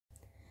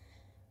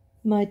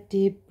My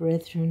dear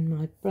brethren,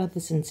 my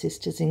brothers and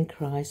sisters in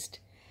Christ,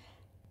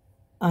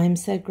 I am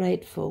so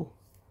grateful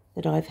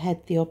that I've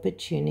had the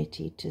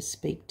opportunity to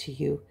speak to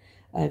you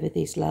over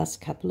these last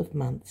couple of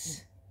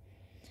months.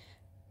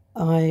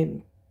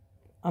 I'm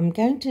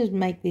going to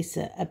make this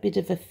a bit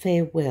of a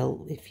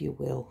farewell, if you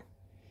will.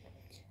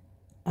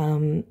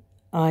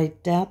 I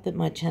doubt that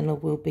my channel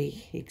will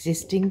be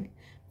existing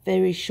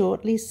very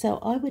shortly, so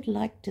I would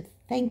like to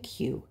thank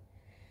you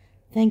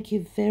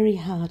very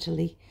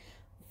heartily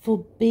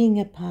for being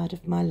a part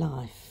of my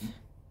life.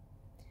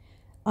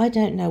 I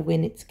don't know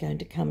when it's going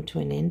to come to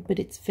an end, but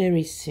it's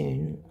very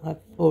soon. I've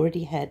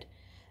already had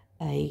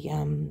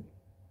a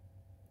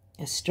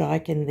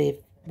strike, and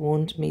they've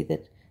warned me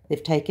that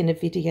they've taken a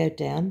video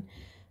down,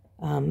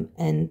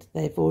 and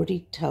they've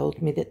already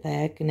told me that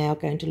they are now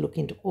going to look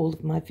into all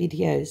of my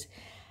videos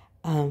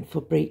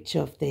for breach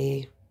of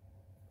their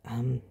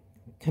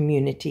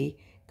community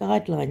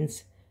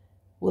guidelines.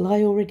 Well,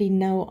 I already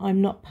know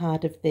I'm not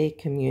part of their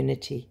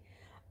community.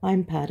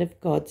 I'm part of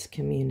God's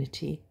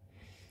community.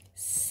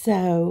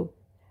 So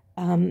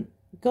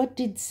God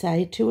did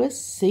say to us,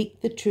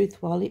 seek the truth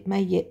while it may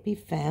yet be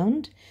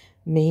found,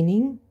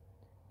 meaning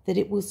that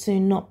it will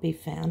soon not be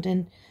found.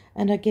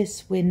 And I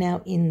guess we're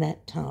now in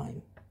that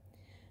time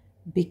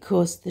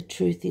because the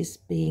truth is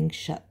being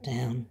shut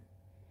down.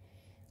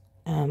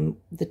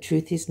 The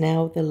truth is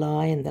now the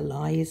lie, and the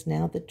lie is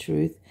now the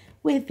truth.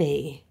 We're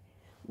there.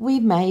 We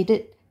made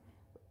it.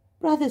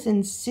 Brothers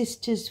and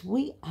sisters,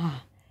 we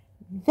are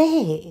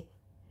there.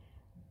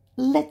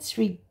 Let's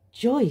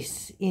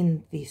rejoice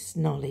in this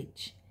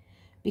knowledge,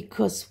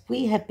 because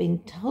we have been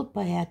told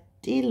by our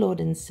dear Lord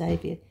and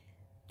Saviour,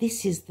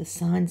 this is the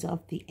signs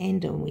of the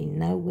end, and we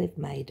know we've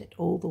made it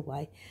all the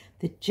way.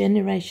 The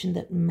generation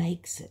that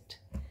makes it.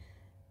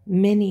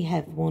 Many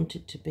have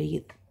wanted to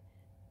be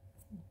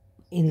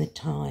in the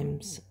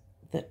times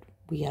that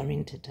we are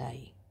in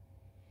today.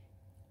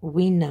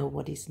 We know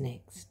what is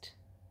next.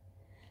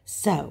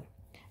 So,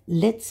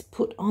 let's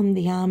put on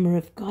the armour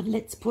of God.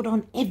 Let's put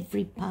on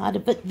every part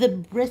of it. The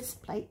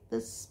breastplate, the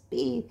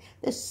spear,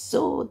 the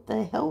sword,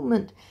 the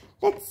helmet.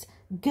 Let's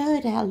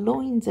gird our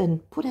loins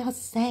and put our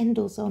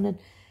sandals on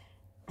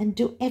and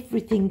do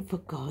everything for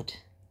God.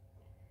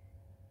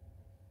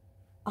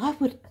 I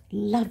would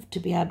love to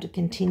be able to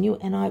continue,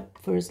 and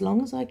for as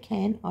long as I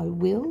can, I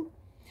will.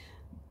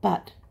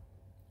 But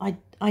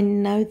I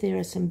know there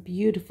are some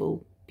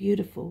beautiful,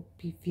 beautiful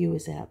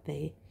viewers out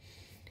there.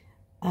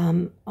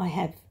 I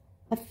have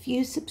a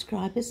few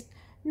subscribers,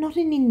 not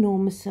an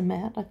enormous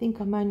amount. I think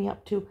I'm only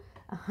up to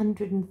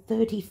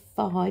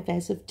 135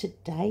 as of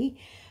today.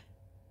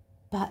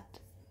 But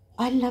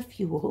I love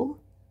you all,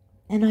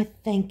 and I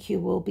thank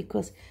you all,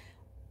 because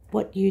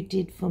what you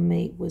did for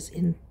me was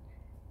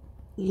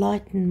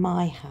enlighten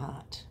my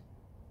heart.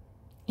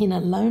 In a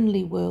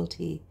lonely world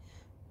here,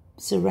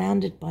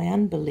 surrounded by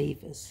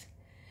unbelievers,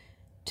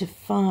 to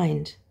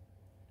find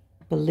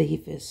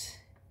believers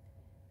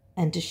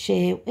and to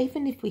share,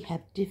 even if we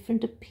have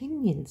different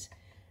opinions.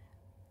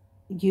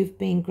 You've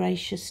been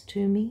gracious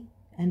to me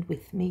and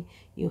with me.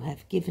 You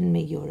have given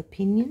me your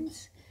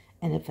opinions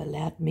and have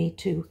allowed me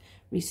to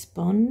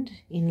respond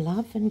in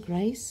love and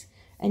grace,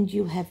 and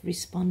you have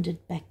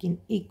responded back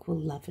in equal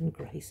love and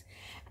grace.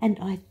 And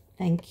I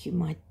thank you,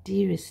 my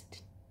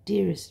dearest,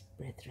 dearest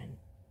brethren.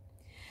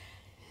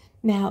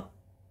 Now,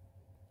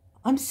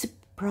 I'm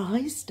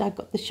surprised. I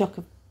got the shock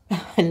of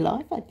my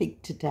life, I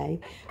think, today,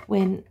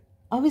 when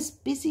I was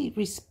busy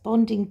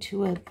responding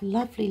to a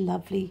lovely,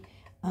 lovely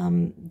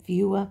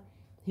viewer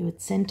who had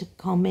sent a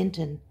comment,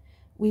 and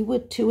we were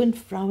to and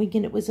froing,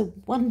 and it was a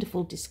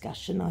wonderful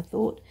discussion, I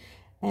thought,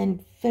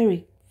 and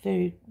very,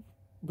 very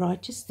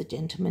righteous. The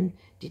gentleman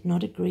did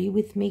not agree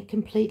with me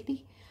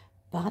completely,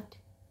 but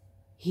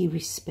he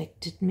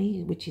respected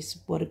me, which is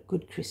what a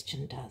good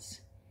Christian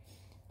does.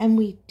 And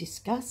we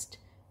discussed,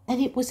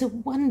 and it was a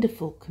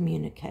wonderful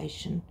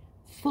communication,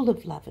 full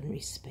of love and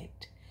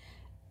respect.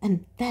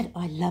 And that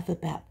I love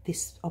about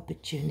this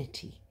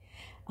opportunity.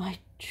 I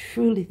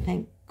truly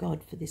thank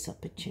God for this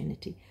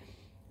opportunity.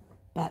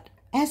 But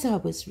as I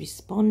was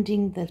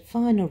responding, the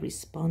final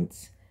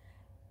response,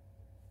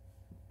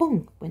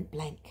 boom, went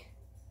blank.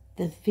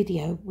 The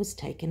video was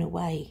taken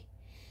away.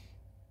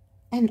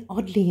 And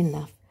oddly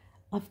enough,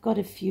 I've got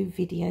a few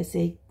videos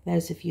there.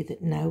 Those of you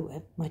that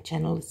know my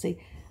channel see,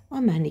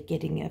 I'm only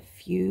getting a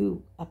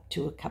few, up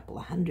to a couple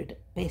of hundred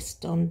at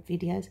best on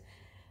videos.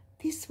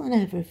 This one,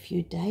 over a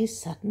few days,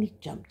 suddenly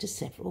jumped to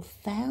several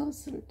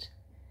thousand.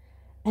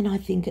 And I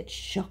think it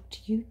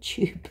shocked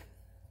YouTube.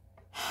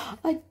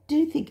 I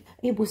do think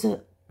it was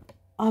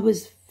I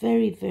was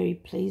very, very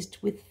pleased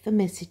with the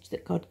message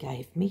that God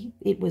gave me.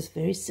 It was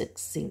very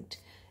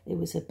succinct. It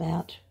was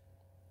about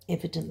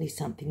evidently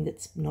something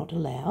that's not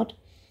allowed.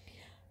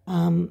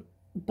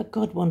 But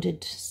God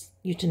wanted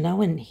you to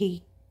know, and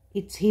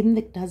it's Him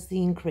that does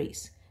the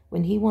increase.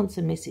 When He wants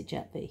a message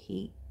out there,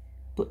 He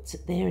puts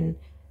it there, and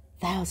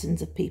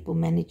thousands of people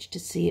managed to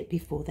see it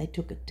before they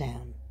took it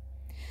down.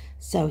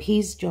 So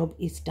His job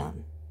is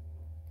done.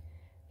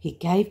 He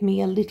gave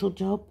me a little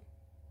job,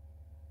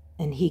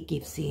 and he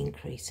gives the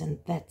increase, and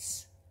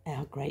that's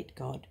our great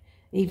God.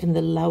 Even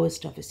the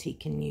lowest of us he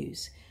can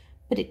use,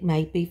 but it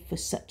may be for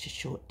such a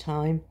short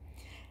time,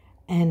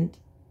 and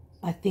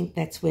I think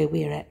that's where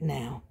we're at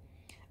now.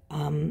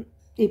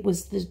 It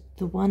was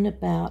the one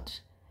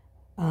about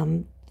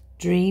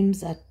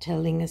dreams are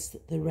telling us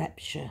that the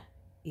rapture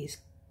is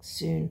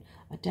soon.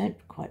 I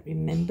don't quite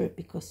remember it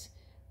because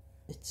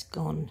it's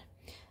gone.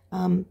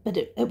 But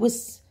it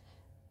was,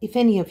 if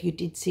any of you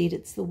did see it,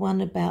 it's the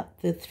one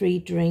about the 3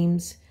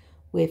 dreams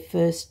where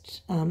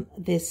first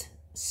there's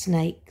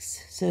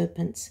snakes,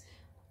 serpents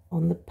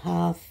on the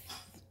path,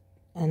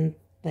 and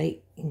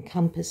they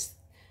encompass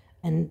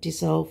and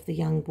dissolve the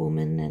young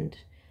woman,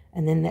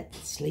 and then that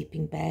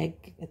sleeping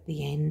bag at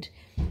the end.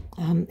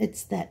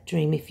 It's that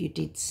dream if you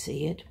did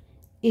see it.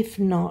 If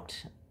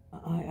not,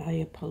 I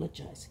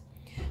apologise.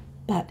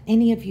 But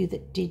any of you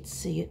that did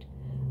see it,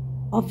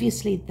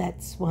 obviously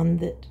that's one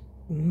that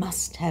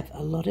must have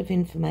a lot of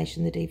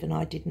information that even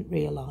I didn't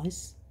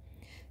realise.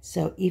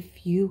 So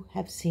if you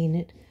have seen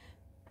it,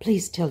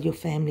 please tell your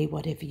family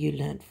whatever you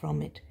learnt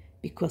from it,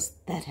 because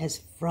that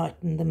has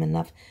frightened them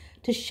enough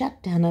to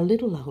shut down a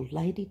little old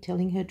lady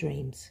telling her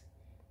dreams.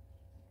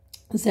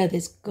 So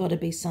there's got to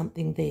be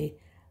something there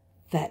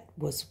that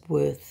was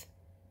worth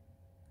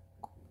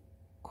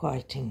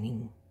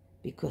quietening,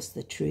 because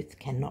the truth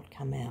cannot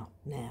come out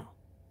now.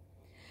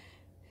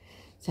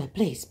 So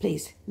please,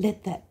 please,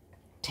 let that,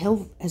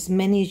 tell as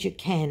many as you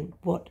can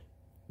what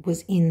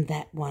was in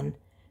that one.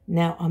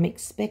 Now, I'm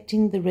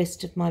expecting the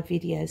rest of my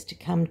videos to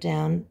come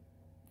down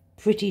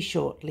pretty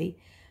shortly,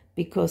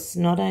 because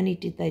not only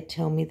did they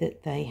tell me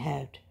that they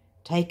had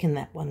taken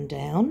that one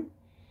down,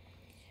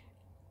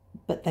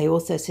 but they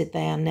also said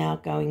they are now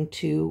going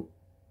to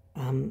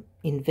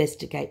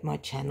investigate my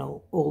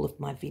channel. All of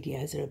my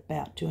videos are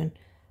about to, and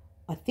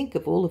I think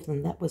of all of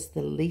them, that was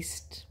the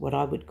least, what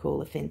I would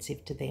call,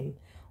 offensive to them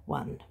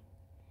one.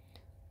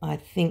 I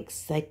think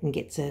Satan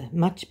gets a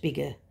much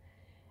bigger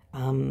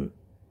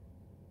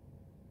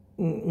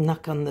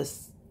knock on the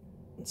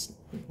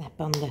snap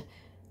on the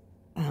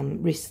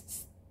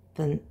wrists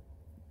than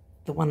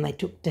the one they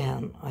took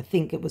down. I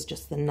think it was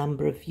just the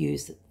number of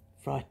views that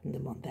frightened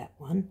them on that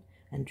one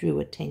and drew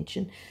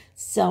attention.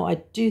 So I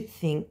do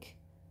think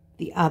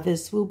the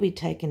others will be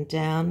taken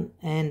down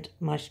and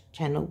my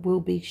channel will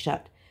be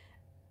shut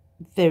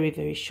very,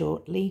 very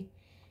shortly.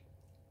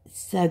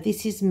 So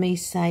this is me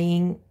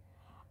saying,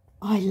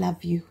 I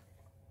love you.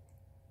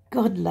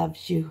 God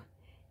loves you.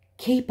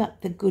 Keep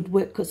up the good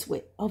work, because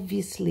we're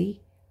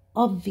obviously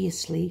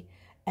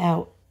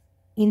our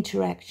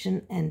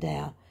interaction and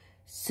our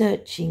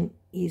searching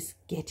is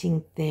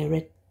getting their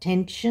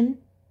attention,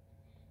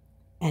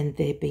 and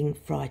they're being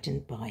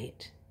frightened by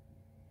it.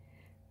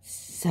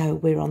 So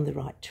we're on the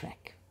right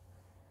track.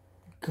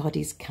 God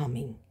is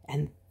coming,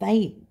 and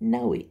they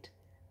know it.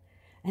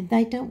 And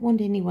they don't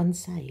want anyone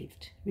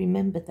saved.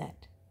 Remember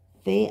that.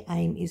 Their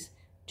aim is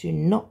to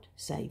not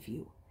save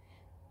you.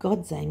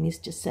 God's aim is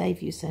to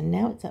save you. So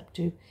now it's up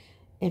to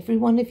every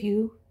one of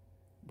you.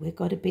 We've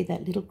got to be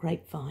that little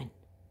grapevine.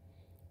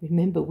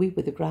 Remember, we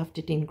were the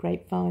grafted in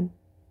grapevine.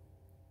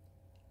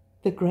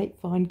 The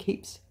grapevine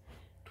keeps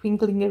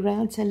twinkling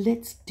around, so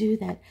let's do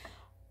that.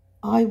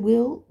 I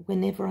will,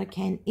 whenever I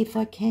can, if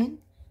I can,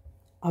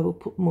 I will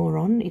put more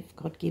on if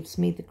God gives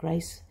me the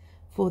grace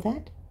for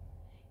that.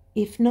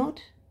 If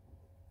not,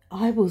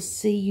 I will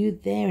see you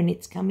there, and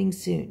it's coming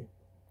soon.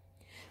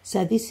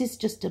 So this is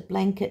just a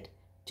blanket,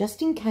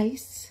 just in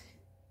case.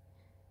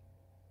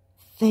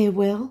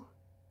 Farewell.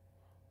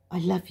 I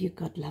love you.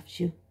 God loves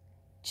you.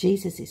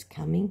 Jesus is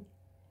coming.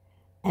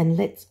 And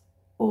let's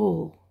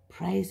all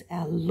praise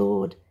our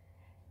Lord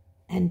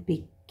and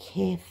be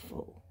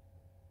careful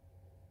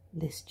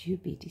lest you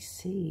be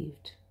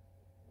deceived,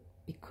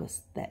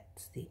 because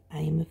that's the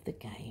aim of the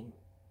game.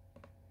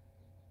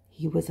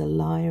 He was a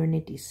liar and a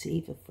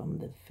deceiver from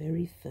the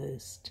very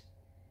first.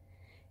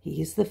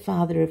 He is the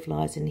father of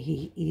lies, and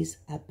he is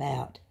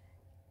about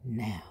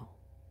now.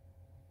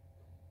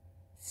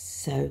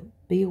 So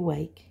be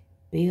awake,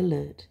 be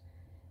alert,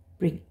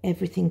 bring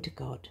everything to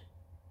God.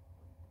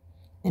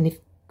 And if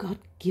God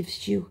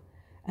gives you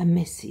a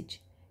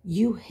message,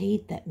 you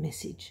heed that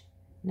message.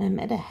 No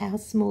matter how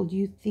small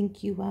you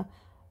think you are,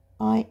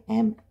 I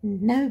am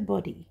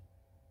nobody.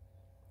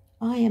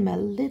 I am a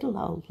little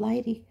old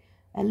lady,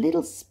 a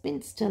little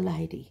spinster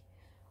lady.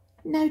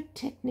 No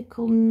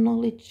technical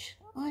knowledge.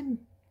 I'm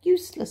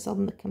useless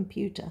on the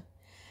computer.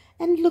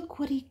 And look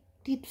what he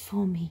did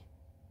for me.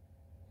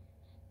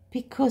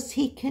 Because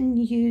he can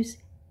use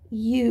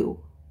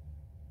you.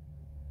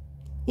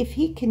 If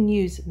he can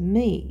use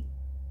me,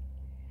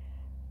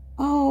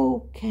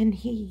 oh, can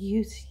he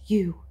use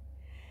you?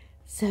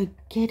 So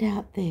get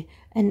out there.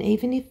 And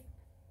even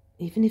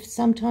if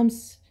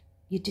sometimes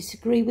you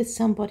disagree with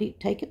somebody,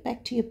 take it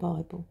back to your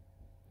Bible.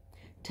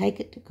 Take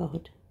it to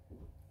God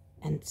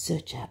and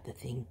search out the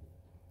thing.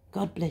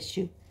 God bless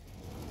you.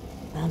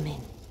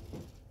 Amen.